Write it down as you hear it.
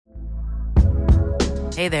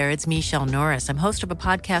Hey there, it's Michelle Norris. I'm host of a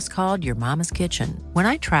podcast called Your Mama's Kitchen. When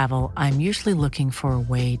I travel, I'm usually looking for a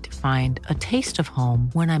way to find a taste of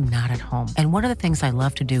home when I'm not at home. And one of the things I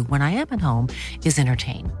love to do when I am at home is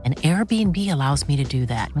entertain. And Airbnb allows me to do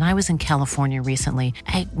that. When I was in California recently,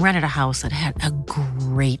 I rented a house that had a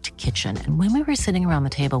great kitchen. And when we were sitting around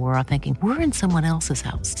the table, we were all thinking, we're in someone else's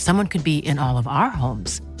house. Someone could be in all of our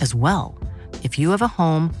homes as well. If you have a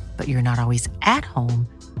home, but you're not always at home,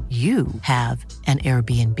 you have an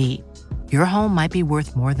Airbnb. Your home might be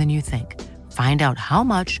worth more than you think. Find out how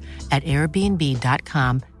much at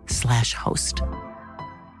airbnb.com/host.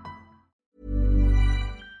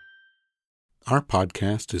 Our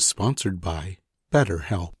podcast is sponsored by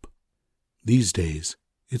BetterHelp. These days,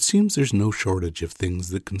 it seems there's no shortage of things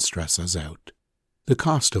that can stress us out. The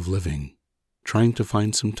cost of living, trying to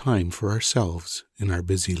find some time for ourselves in our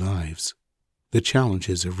busy lives, the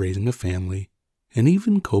challenges of raising a family, and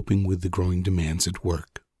even coping with the growing demands at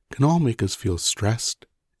work can all make us feel stressed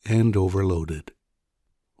and overloaded.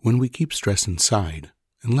 When we keep stress inside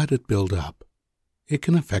and let it build up, it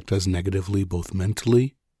can affect us negatively both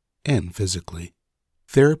mentally and physically.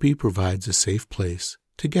 Therapy provides a safe place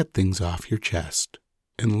to get things off your chest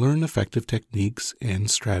and learn effective techniques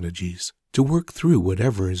and strategies to work through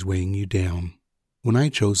whatever is weighing you down. When I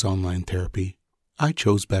chose online therapy, I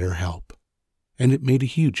chose BetterHelp, and it made a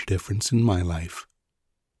huge difference in my life.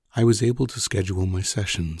 I was able to schedule my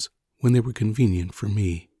sessions when they were convenient for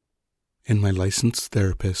me, and my licensed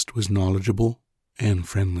therapist was knowledgeable and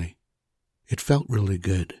friendly. It felt really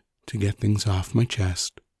good to get things off my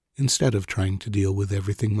chest instead of trying to deal with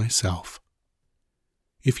everything myself.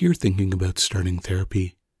 If you're thinking about starting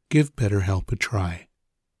therapy, give BetterHelp a try.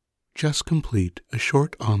 Just complete a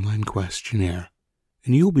short online questionnaire,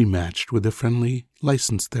 and you'll be matched with a friendly,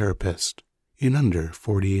 licensed therapist in under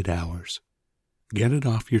 48 hours. Get it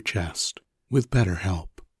off your chest with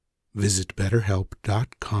BetterHelp. Visit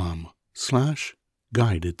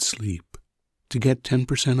betterhelp.com/guidedsleep to get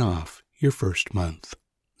 10% off your first month.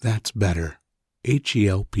 That's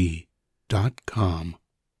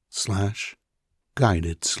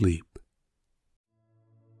betterhelp.com/guidedsleep.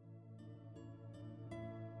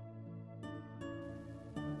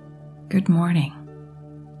 Good morning.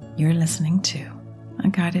 You're listening to a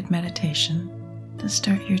guided meditation to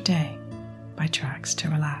start your day by Tracks to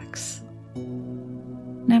Relax.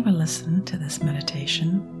 Never listen to this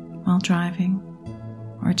meditation while driving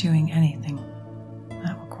or doing anything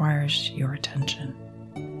that requires your attention.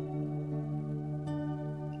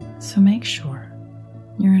 So make sure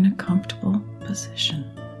you're in a comfortable position.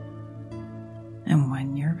 And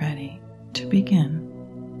when you're ready to begin,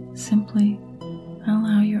 simply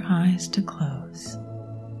allow your eyes to close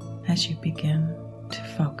as you begin to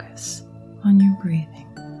focus on your breathing.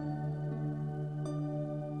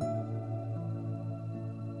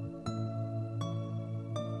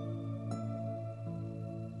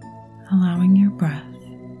 Allowing your breath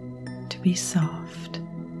to be soft,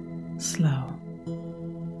 slow,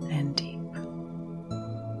 and deep.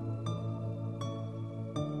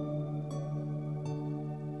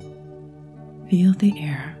 Feel the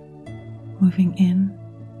air moving in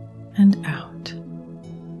and out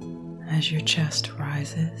as your chest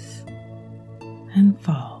rises and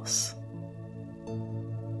falls,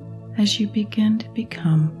 as you begin to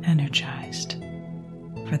become energized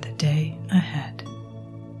for the day ahead.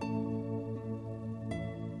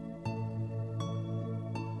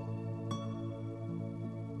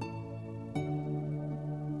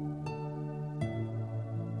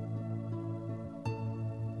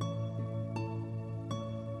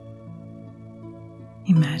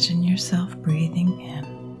 Imagine yourself breathing in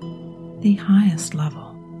the highest level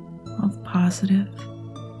of positive,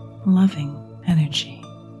 loving energy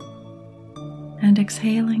and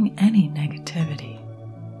exhaling any negativity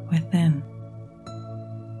within.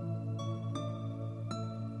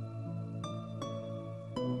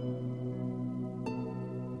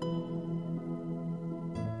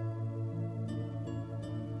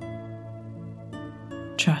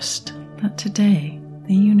 Trust that today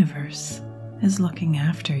the universe is looking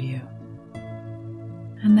after you,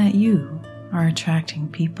 and that you are attracting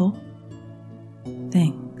people,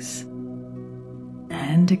 things,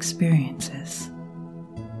 and experiences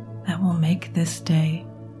that will make this day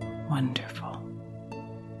wonderful.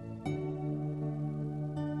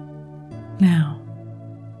 Now,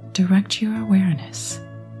 direct your awareness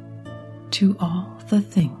to all the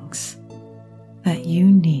things that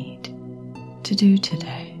you need to do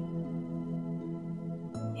today.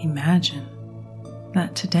 Imagine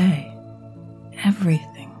that today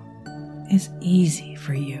everything is easy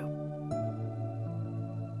for you.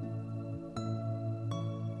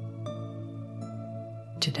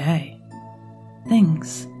 today,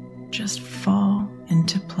 things just fall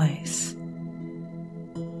into place,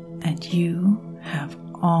 and you have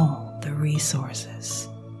all the resources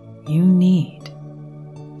you need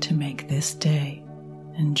to make this day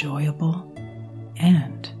enjoyable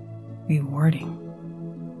and rewarding.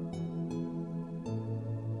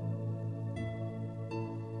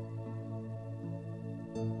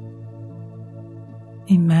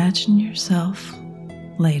 Imagine yourself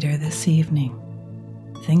later this evening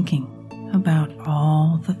thinking about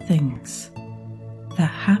all the things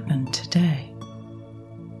that happened today,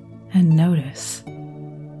 and notice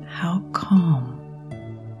how calm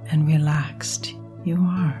and relaxed you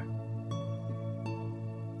are.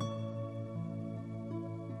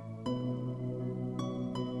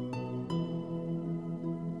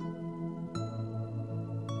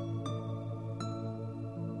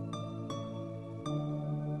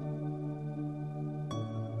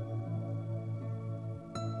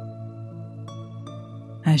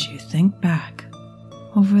 As you think back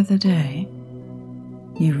over the day,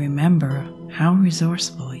 you remember how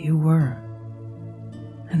resourceful you were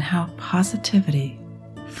and how positivity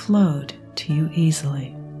flowed to you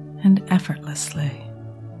easily and effortlessly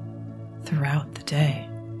throughout the day.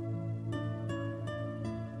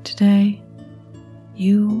 Today,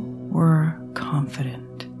 you were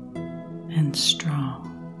confident and strong.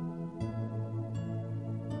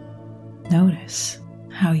 Notice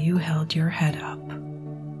how you held your head up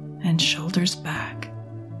and shoulders back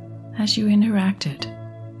as you interacted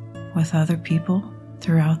with other people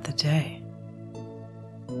throughout the day,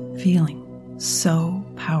 feeling so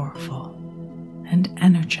powerful and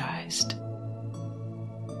energized.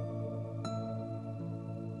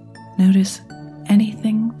 Notice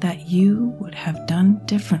anything that you would have done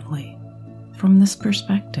differently from this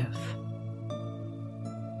perspective,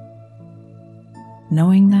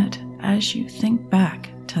 knowing that as you think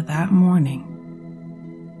back to that morning,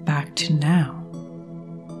 back to now,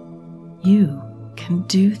 you can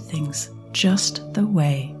do things just the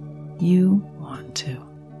way you want to.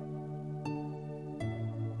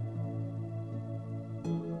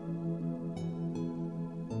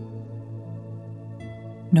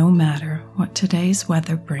 No matter what today's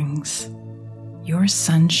weather brings, your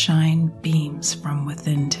sunshine beams from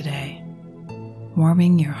within today,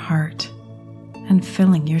 warming your heart and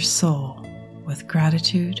filling your soul with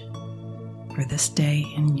gratitude for this day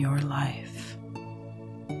in your life.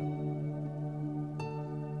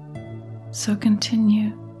 So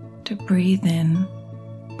continue to breathe in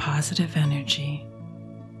positive energy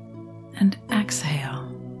and exhale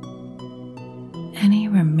any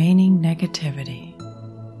remaining negativity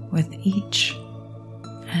with each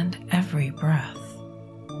and every breath.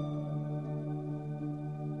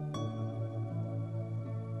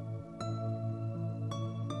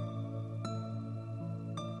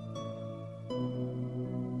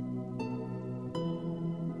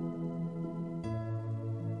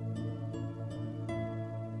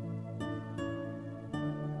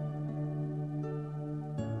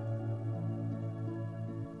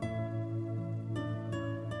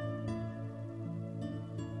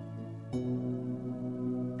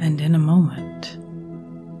 And in a moment,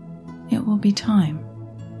 it will be time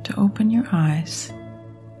to open your eyes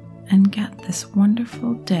and get this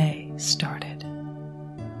wonderful day started.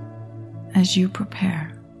 As you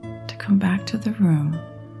prepare to come back to the room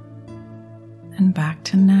and back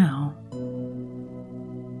to now,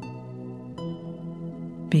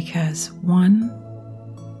 because one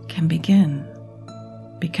can begin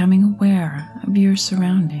becoming aware of your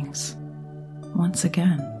surroundings once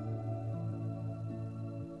again.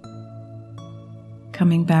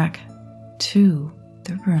 Coming back to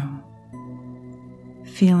the room,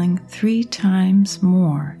 feeling 3 times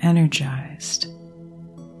more energized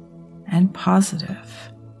and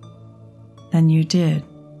positive than you did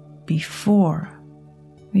before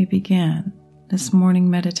we began this morning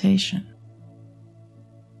meditation.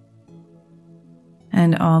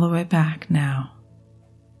 And all the way back now,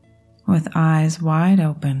 with eyes wide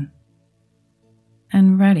open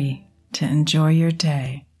and ready to enjoy your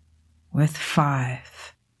day with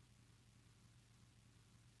 5.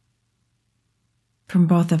 From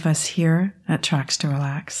both of us here at Tracks to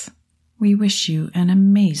Relax, we wish you an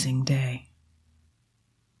amazing day.